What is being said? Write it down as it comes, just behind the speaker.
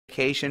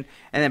vacation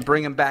and then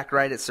bring him back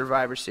right at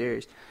Survivor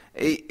Series.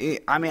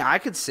 I mean, I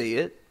could see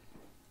it.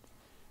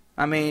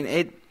 I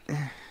mean,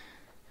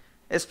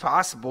 it's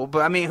possible.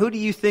 But, I mean, who do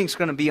you think's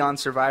going to be on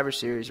Survivor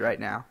Series right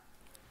now?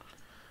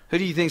 Who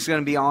do you think's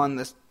going to be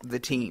on the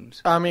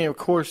teams? I mean, of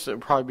course, it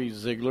would probably be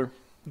Ziggler.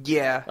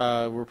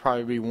 Yeah. Will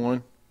probably be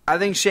one. I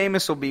think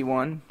Sheamus will be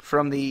one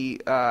from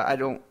the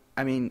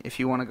if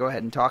you want to go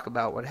ahead and talk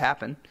about what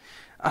happened,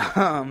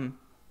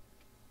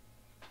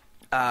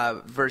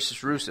 versus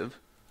Rusev.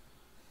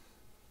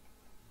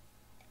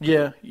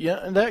 Yeah,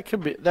 and that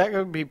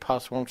could be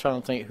possible. I'm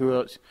trying to think who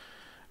else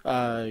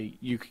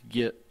you could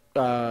get.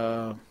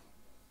 Well,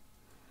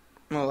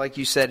 like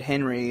you said,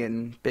 Henry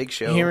and Big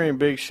Show. Henry and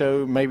Big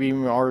Show, maybe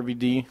even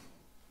RVD.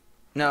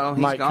 No,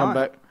 he's might gone. Come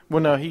back.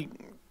 Well, no, he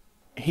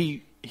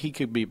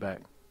could be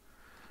back.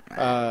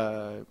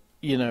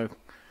 You know,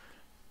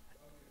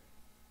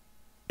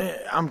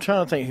 I'm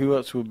trying to think who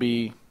else would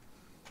be.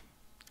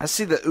 I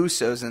see the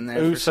Usos in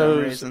there for some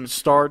reason.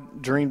 Star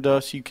Dream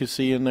Dust you could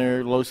see in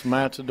there. Los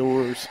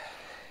Matadors.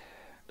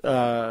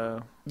 Yeah.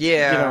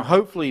 You know,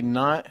 hopefully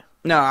not.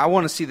 No, I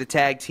want to see the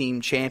tag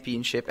team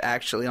championship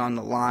actually on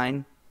the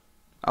line.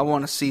 I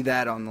want to see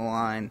that on the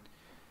line.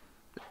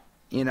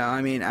 You know,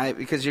 I mean,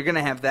 because you're going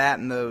to have that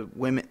and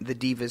the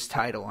Divas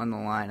title on the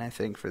line, I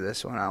think, for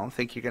this one. I don't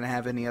think you're going to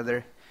have any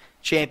other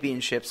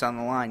championships on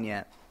the line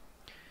yet.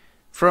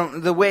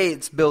 From the way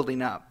it's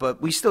building up.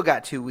 But we still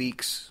got 2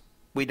 weeks.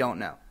 We don't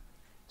know.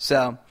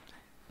 So.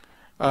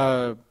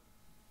 Yeah,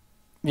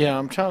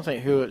 I'm trying to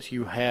think who else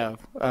you have.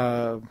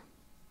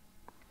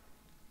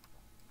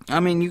 I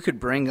mean, you could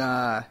bring,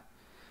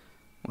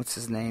 what's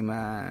his name?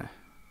 I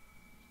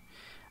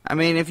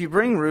mean, if you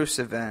bring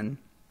Rusev in,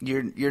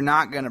 you're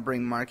not going to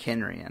bring Mark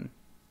Henry in.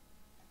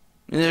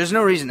 And there's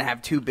no reason to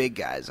have two big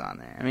guys on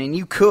there. I mean,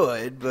 you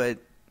could, but...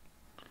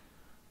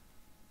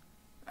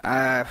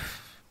 the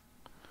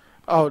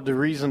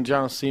reason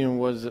John Cena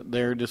was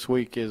there this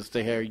week is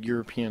they had a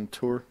European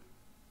tour.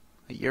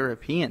 A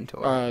European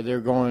tour?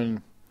 They're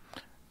going...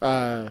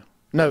 no,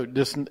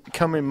 this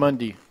coming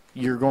Monday,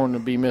 you're going to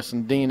be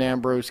missing Dean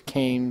Ambrose,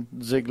 Kane,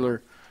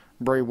 Ziggler,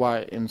 Bray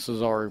Wyatt, and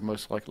Cesaro,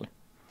 most likely.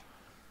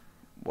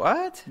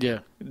 What? Yeah,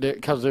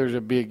 because there's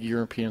a big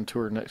European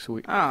tour next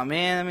week. Oh,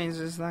 man, that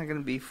means it's not going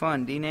to be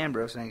fun. Dean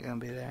Ambrose ain't going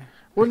to be there.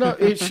 Well, no,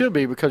 it should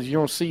be because you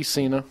don't see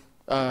Cena.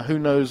 Who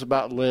knows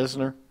about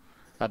Lesnar?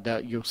 I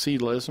doubt you'll see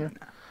Lesnar.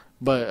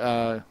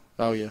 But,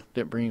 oh, yeah,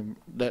 didn't bring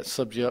that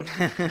subject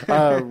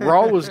up.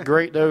 Raw was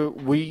great, though.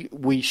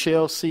 We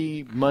shall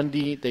see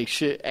Monday. They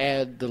should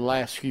add the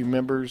last few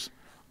members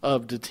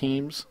of the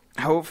teams.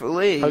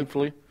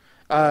 Hopefully.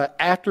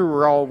 After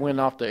Raw went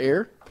off the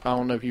air, I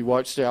don't know if you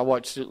watched it. I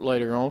watched it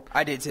later on.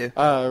 I did too.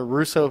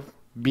 Rusev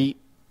beat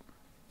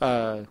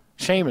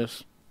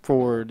Sheamus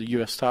for the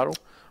U.S. title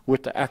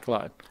with the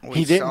Acolyte.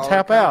 He didn't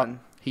tap out.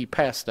 He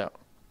passed out.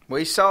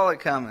 We saw it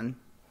coming.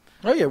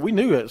 Oh, yeah, we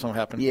knew it was going to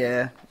happen.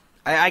 Yeah.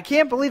 I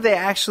can't believe they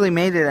actually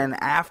made it an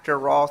after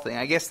Raw thing.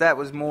 I guess that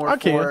was more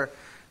to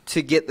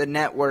get the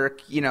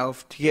network, you know,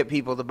 to get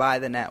people to buy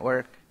the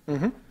network.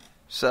 Mm-hmm.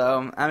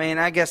 So, I mean,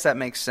 I guess that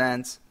makes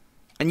sense.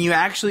 And you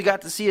actually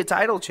got to see a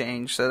title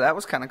change, so that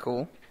was kind of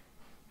cool.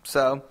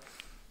 So,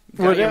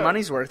 you got your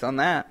money's worth on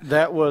that.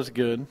 That was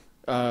good.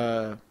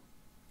 You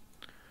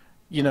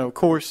know, of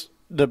course,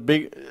 the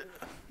big...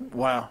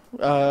 Wow.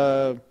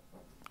 The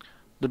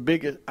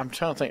biggest... I'm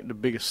trying to think of the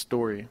biggest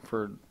story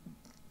for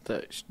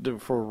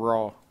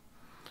Raw.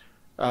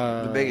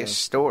 The biggest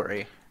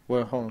story?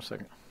 Well, hold on a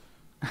second.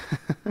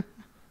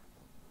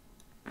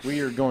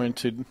 We are going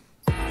to...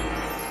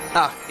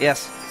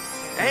 Yes.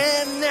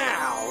 And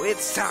now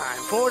it's time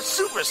for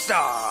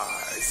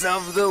Superstars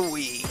of the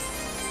Week.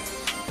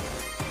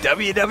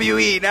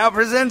 WWE now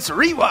presents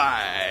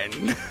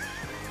Rewind.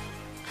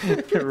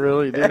 It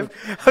really did.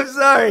 I'm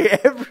sorry,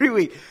 every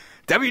week.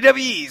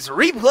 WWE's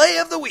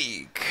Replay of the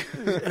Week.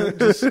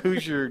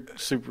 Who's your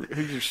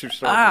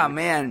superstar?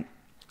 Man.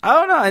 I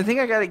don't know. I think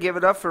I got to give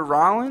it up for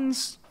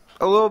Rollins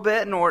a little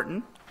bit and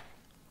Orton.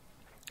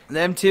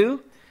 Them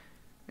two.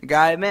 I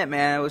got to admit,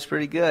 man, it was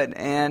pretty good.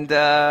 And,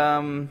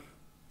 oh,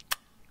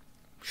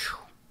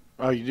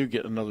 you do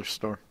get another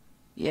star.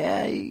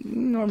 Yeah,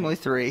 normally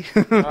 3.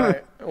 All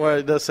right. Well,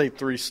 it does say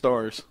 3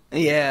 stars.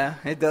 Yeah,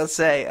 it does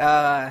say.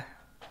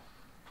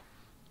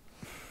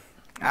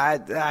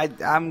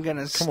 I'm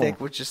gonna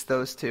stick with just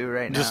those 2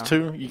 right now. Just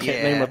 2? You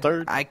can't name a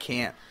third? I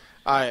can't.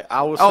 All right,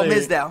 I will say.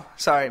 Mizdow.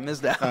 Sorry,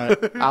 Mizdow.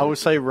 Right, I would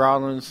say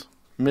Rollins,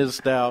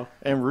 Mizdow,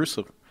 and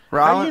Rusev.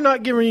 How are you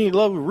not giving any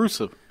love to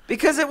Rusev?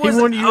 Because it was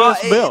he won the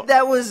U.S. belt.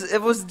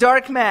 It was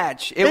dark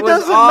match. It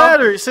doesn't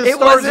matter. It says it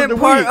stars wasn't of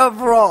the part week.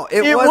 of Raw.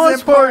 It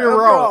was part of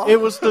Raw.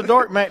 It was the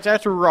dark match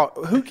after Raw.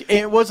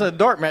 It wasn't a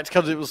dark match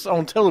because it was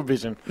on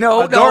television.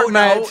 No. It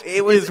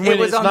was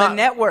on the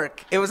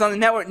network. It was on the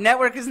network.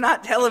 Network is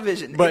not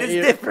television. But it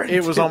is different.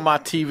 It was on my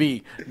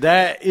TV.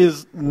 That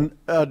is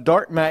a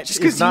dark match.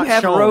 Just because you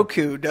have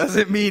Roku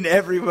doesn't mean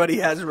everybody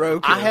has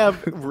Roku. I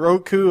have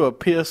Roku, a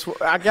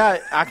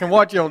PS4. I can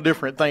watch it on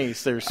different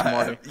things. There,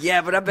 Smarty.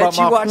 Yeah, but I bet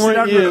you watched it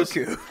on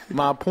Roku.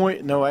 My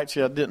point, no,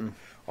 actually I didn't.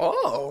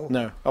 Oh.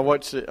 No, I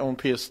watched it on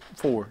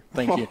PS4.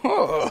 Thank you.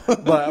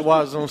 But what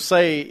I was going to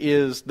say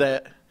is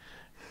that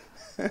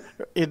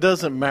it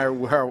doesn't matter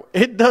where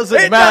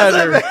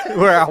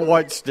where I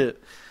watched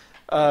it.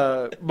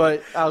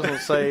 But I was going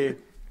to say,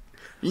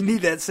 you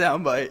need that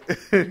soundbite.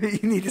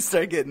 You need to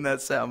start getting that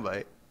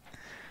soundbite.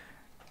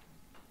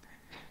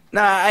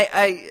 No, all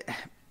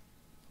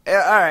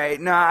right.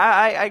 No,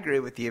 I agree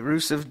with you.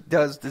 Rusev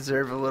does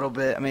deserve a little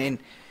bit. I mean,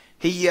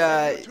 he. You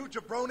two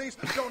jabronis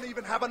don't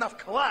even have enough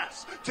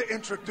class to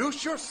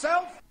introduce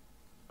yourself.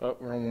 oh,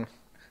 wrong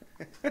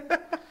one.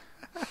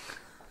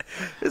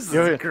 This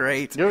Go is ahead.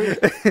 great. Go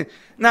ahead.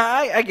 No,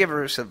 I give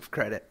Rusev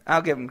credit.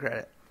 I'll give him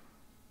credit.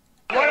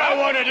 What I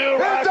want to do,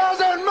 it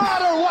doesn't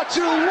matter what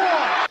you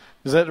want.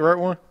 Is that the right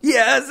one?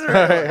 Yeah, that's All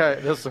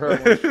right, that's the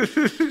right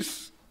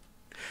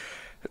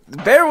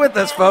one. Bear with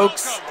us,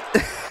 folks.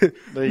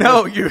 There you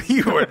No, go.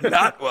 you are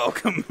not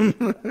welcome.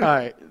 All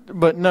right,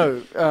 but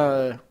no,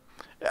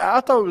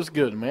 I thought it was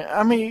good, man.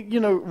 I mean,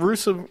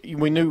 Rusev,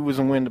 we knew he was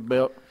going to win the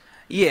belt.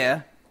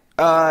 Yeah.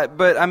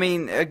 But, I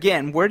mean,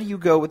 again, where do you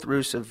go with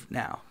Rusev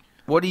now?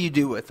 What do you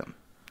do with him?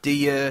 Do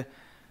you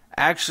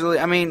actually –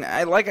 I mean,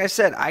 like I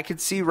said, I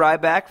could see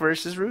Ryback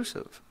versus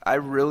Rusev. I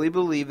really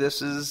believe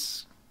this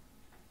is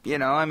 –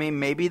 I mean,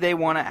 maybe they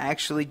want to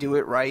actually do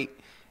it right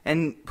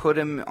and put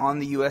him on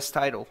the U.S.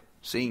 title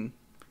scene.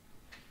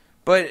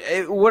 But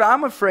what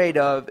I'm afraid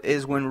of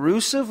is when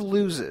Rusev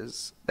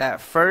loses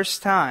that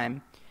first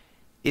time,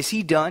 is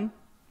he done?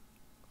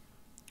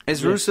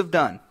 Is Rusev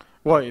done?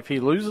 What, if he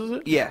loses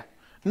it? Yeah.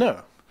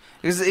 No.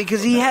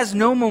 Because he has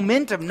no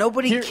momentum.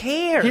 Nobody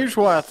cares. Here's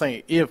what I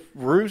think. If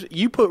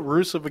you put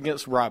Rusev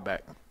against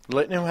Ryback,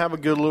 letting them have a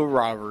good little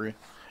rivalry,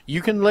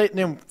 you can let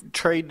them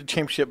trade the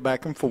championship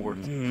back and forth.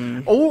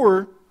 Mm-hmm.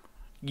 Or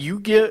you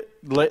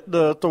let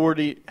the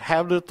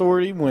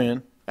authority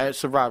win at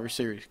Survivor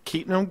Series.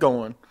 Keep them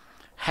going.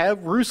 Have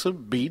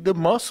Rusev be the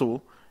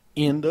muscle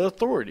in the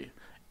authority.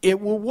 It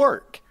will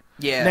work.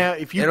 Yeah. Now,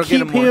 if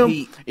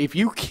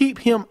you keep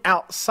him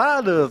outside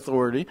of the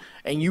authority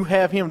and you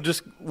have him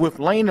just with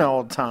Lana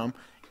all the time,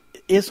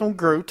 it's gonna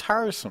grow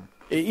tiresome.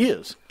 It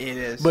is. It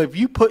is. But if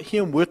you put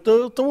him with the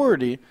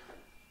authority,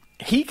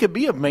 he could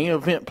be a main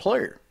event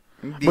player.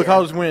 Yeah.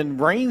 Because when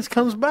Reigns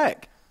comes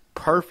back,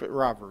 perfect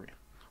rivalry,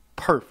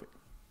 perfect.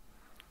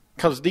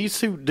 Because these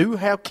two do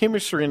have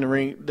chemistry in the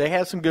ring. They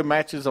had some good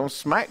matches on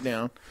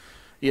SmackDown.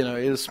 It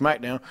was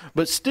SmackDown,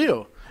 but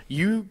still,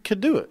 you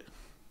could do it.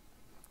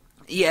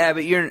 Yeah,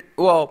 but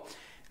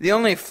the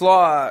only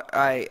flaw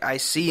I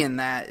see in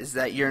that is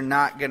that you're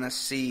not gonna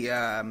see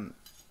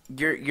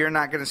you're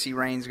not gonna see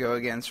Reigns go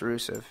against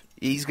Rusev.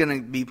 He's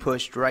gonna be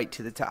pushed right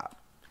to the top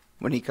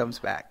when he comes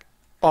back.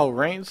 Oh,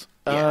 Reigns?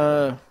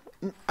 Yeah.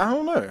 I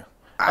don't know.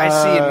 I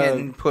see him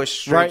getting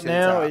pushed straight right to the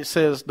now. top. It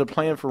says the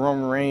plan for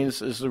Roman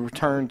Reigns is to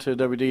return to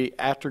WWE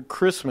after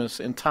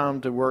Christmas in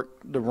time to work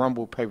the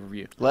Rumble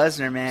pay-per-view.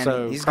 Lesnar, man,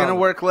 So, he's gonna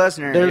work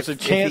Lesnar. There's a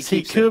chance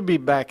he could be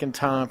back in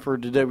time for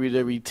the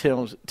WWE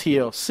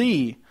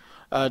TLC.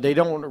 They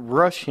don't want to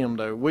rush him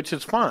though, which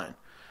is fine.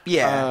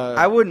 Yeah,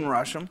 I wouldn't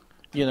rush him.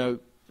 That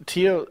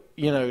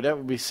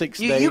would be 6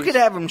 days. You could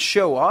have him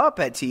show up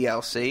at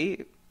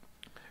TLC.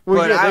 Well,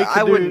 but yeah,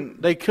 I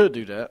wouldn't. They could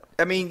do that.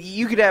 I mean,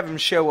 you could have him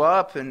show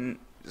up and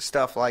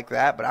stuff like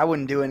that, but I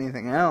wouldn't do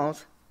anything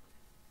else.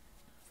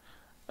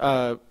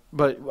 But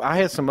I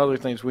had some other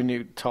things we need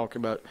to talk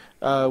about.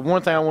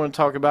 One thing I want to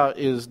talk about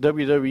is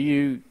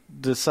WWE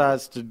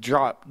decides to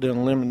drop the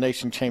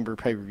Elimination Chamber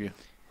pay-per-view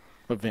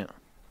event.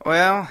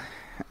 Well,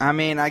 I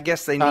mean, I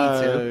guess they need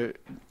to.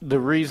 The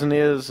reason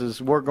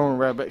is we're going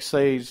right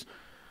backstage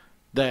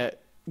that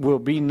will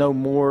be no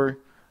more.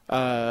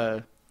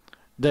 The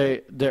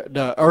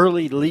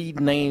early lead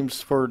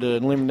names for the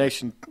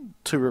elimination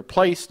to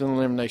replace the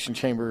Elimination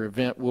Chamber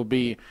event will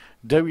be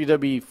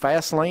WWE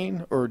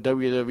Fastlane or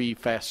WWE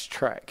Fast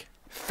Track.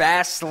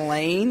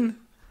 Fastlane?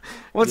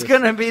 What's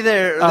going to be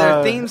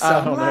their theme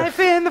song? Life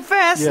in the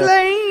Fast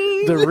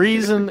Lane. The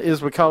reason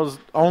is because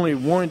only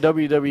one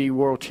WWE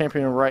World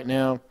Champion right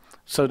now,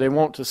 so they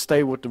want to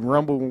stay with the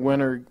Rumble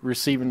winner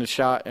receiving the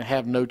shot and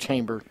have no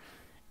chamber,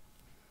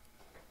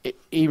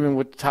 even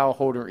with the title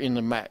holder in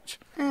the match.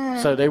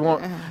 So they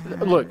want –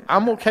 look,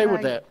 I'm okay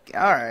with that.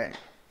 All right.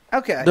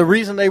 Okay. The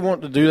reason they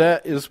want to do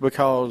that is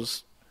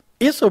because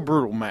it's a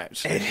brutal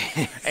match.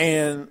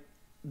 And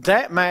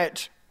that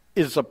match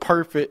is a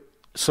perfect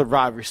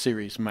Survivor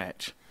Series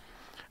match.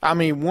 I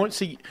mean,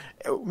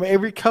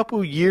 every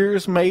couple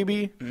years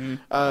maybe,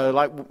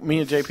 like me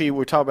and JP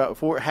were talking about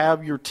before,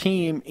 have your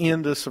team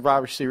in the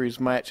Survivor Series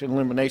match,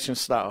 elimination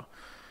style.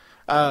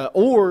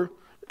 Or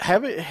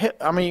have it,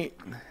 I mean,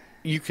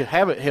 you could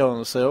have it Hell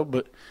in a Cell,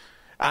 but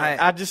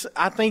I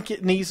think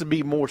it needs to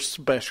be more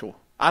special.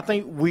 I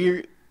think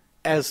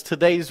as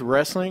today's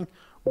wrestling,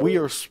 we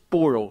are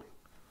spoiled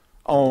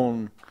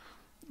on,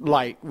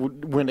 like,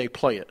 when they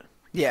play it.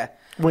 Yeah.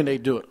 When they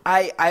do it.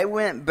 I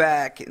went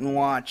back and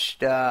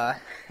watched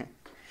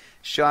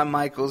Shawn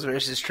Michaels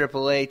versus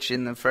Triple H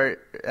in the first,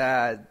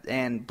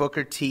 and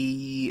Booker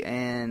T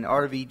and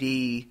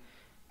RVD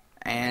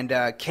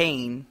and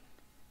Kane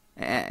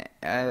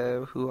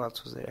Who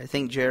else was there? I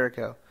think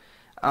Jericho.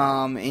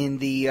 In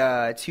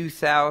the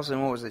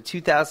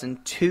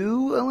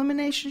 2002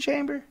 Elimination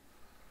Chamber?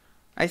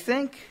 I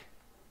think.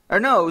 Or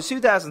no, it was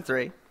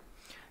 2003.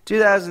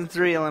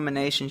 2003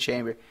 Elimination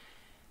Chamber.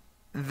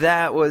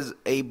 That was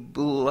a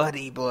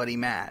bloody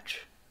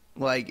match.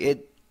 Like,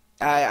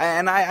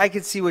 I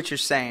could see what you're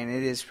saying.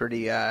 It is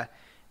pretty,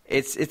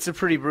 it's a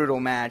pretty brutal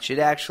match. It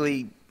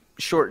actually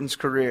shortens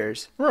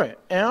careers. Right.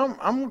 And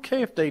I'm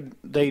okay if they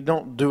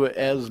don't do it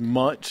as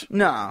much.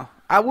 No.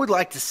 I would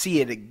like to see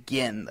it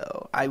again,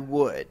 though. I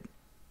would.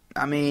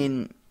 I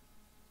mean,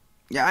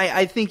 yeah,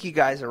 I think you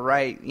guys are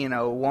right. You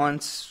know,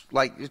 once,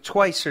 like,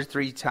 twice or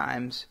three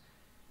times.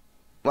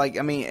 Like,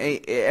 I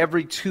mean,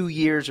 every 2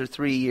 years or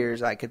 3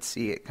 years, I could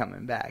see it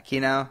coming back,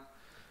 you know?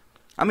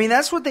 I mean,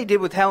 that's what they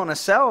did with Hell in a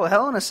Cell.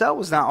 Hell in a Cell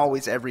was not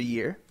always every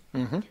year.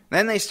 Mm-hmm.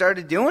 Then they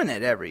started doing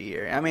it every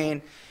year. I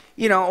mean,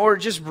 you know, or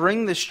just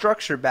bring the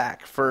structure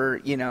back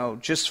for, you know,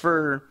 just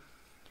for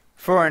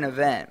an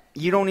event.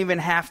 You don't even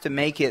have to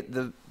make it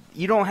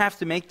you don't have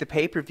to make the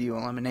pay-per-view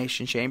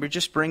Elimination Chamber.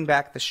 Just bring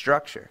back the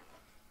structure.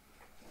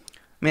 I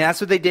mean, that's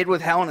what they did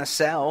with Hell in a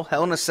Cell.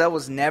 Hell in a Cell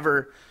was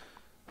never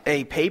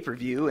a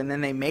pay-per-view, and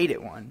then they made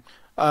it one.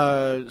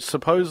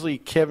 Supposedly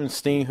Kevin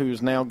Steen,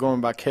 who's now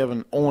going by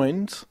Kevin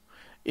Owens,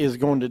 is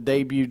going to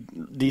debut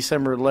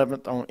December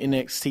 11th on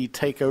NXT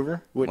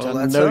TakeOver, which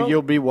I know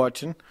you'll be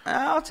watching.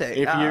 I'll take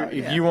it.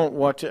 If you won't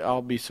watch it,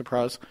 I'll be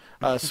surprised.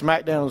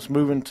 SmackDown is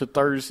moving to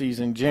Thursdays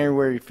in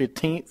January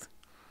 15th.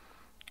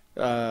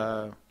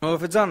 Well,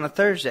 if it's on a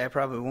Thursday, I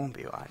probably won't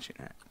be watching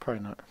it.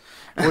 Probably not.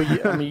 Well,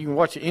 I mean, you can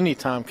watch it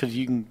anytime because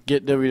you can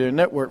get WWE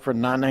Network for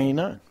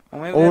 $9.99.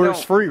 Well, or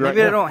it's free right now.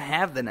 Maybe I don't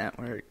have the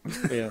network.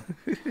 Yeah.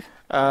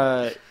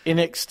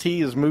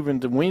 NXT is moving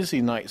to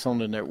Wednesday nights on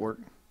the network.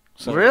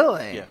 So,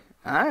 really? Yeah.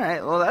 All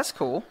right. Well, that's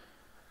cool.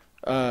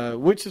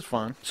 Which is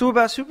fine. So what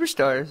about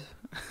Superstars?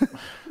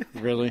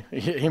 Really?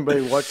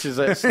 Anybody watches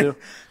that still?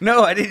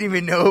 No, I didn't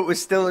even know it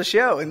was still a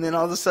show. And then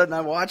all of a sudden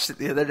I watched it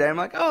the other day. I'm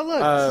like, oh,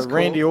 look, this is cool.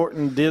 Randy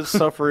Orton did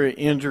suffer an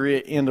injury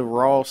at the end of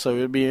Raw, so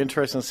it'd be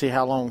interesting to see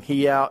how long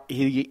he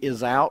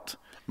is out.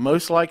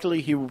 Most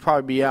likely, he will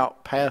probably be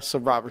out past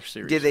Survivor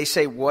Series. Did they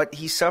say what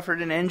he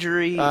suffered an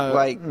injury? No,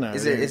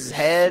 is it his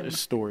head? It's a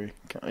story.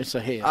 It's a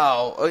head.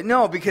 Oh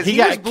no, because he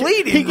was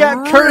bleeding. He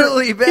got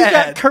really bad. He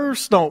got curve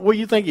stomp. What do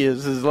you think it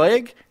is? His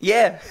leg?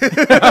 Yeah.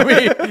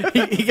 I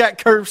mean, he got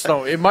curve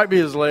stomp. It might be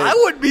his leg. I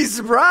wouldn't be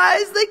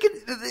surprised. They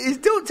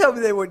could. Don't tell me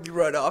they wouldn't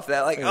run off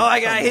that. Like, I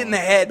got hit in the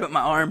head, but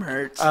my arm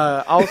hurts.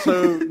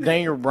 Also,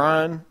 Daniel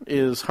Bryan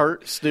is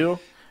hurt still.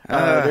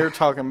 They're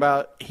talking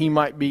about he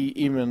might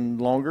be even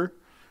longer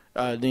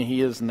than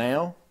he is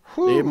now.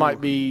 Whew. It might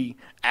be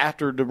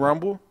after the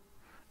Rumble,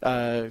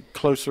 closer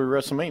to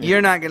WrestleMania.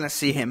 You're not going to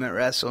see him at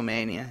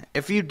WrestleMania.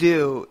 If you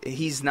do,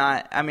 he's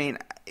not. I mean,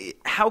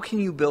 how can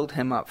you build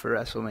him up for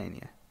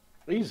WrestleMania?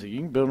 Easy. You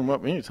can build him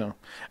up anytime.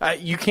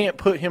 You can't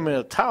put him in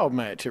a title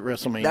match at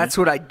WrestleMania. That's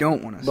what I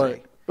don't want to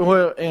see.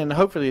 Well, and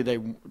hopefully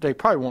they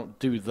probably won't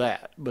do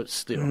that, but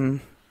still. Mm-hmm.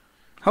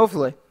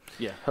 Hopefully.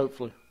 Yeah,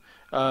 hopefully.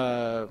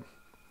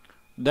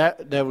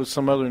 That was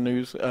some other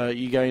news.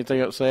 You got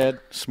anything else to add,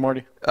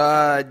 Smarty?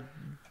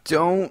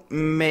 Don't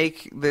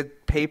make the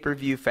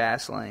pay-per-view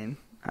Fastlane.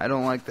 I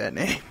don't like that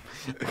name.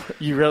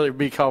 You rather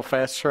be called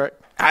Fast Track?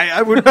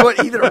 I would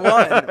put either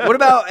one. What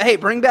about, hey,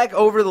 bring back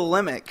Over the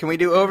Limit. Can we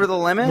do Over the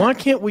Limit? Why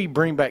can't we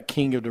bring back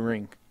King of the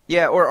Ring?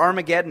 Yeah, or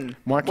Armageddon.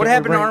 What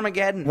happened to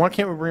Armageddon? Why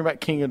can't we bring back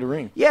King of the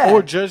Ring? Yeah.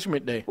 Or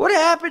Judgment Day. What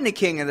happened to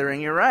King of the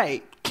Ring? You're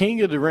right.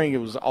 King of the Ring,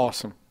 it was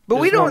awesome.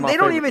 But they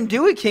don't even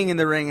do a King of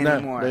the Ring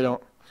anymore. No, they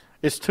don't.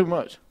 It's too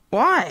much.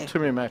 Why? Too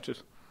many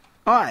matches.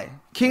 Why?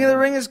 King of the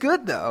Ring is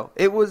good, though.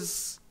 It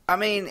was, I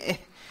mean,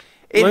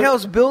 it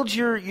helps build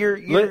your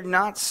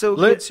not so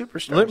good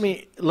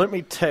superstars. Let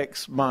me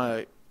text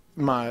my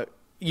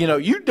you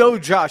know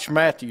Josh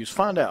Matthews.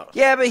 Find out.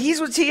 Yeah, but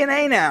he's with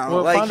TNA now.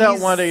 Well, find out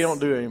why they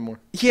don't do it anymore.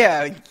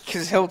 Yeah,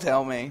 because he'll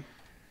tell me.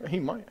 He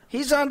might.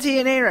 He's on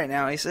TNA right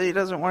now. He said he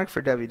doesn't work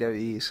for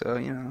WWE, so,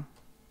 you know.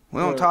 We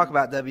don't talk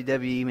about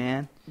WWE,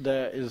 man.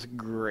 That is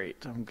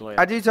great. I'm glad.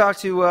 I do talk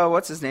to,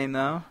 what's his name,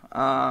 though?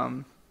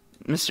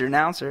 Mr.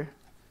 Announcer.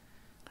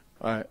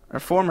 All right.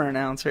 Or former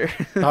announcer.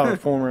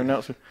 Former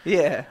announcer.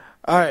 Yeah.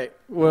 All right.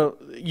 Well,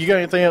 you got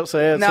anything else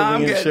to add? No,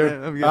 I'm good.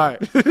 I'm good. All right.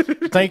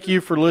 Thank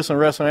you for listening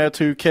to Wrestling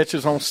Attitude. Catch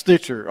us on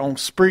Stitcher, on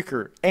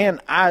Spreaker, and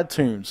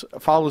iTunes.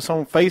 Follow us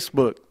on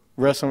Facebook,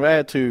 Wrestling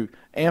Attitude,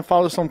 and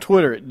follow us on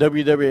Twitter at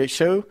WWA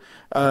Show.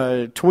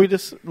 Tweet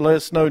us. Let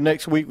us know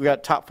next week. We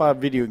got top 5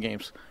 video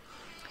games.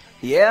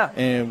 Yeah.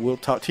 And we'll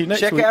talk to you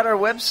next week. Check out our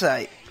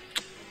website.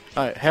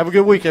 All right. Have a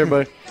good week,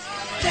 everybody.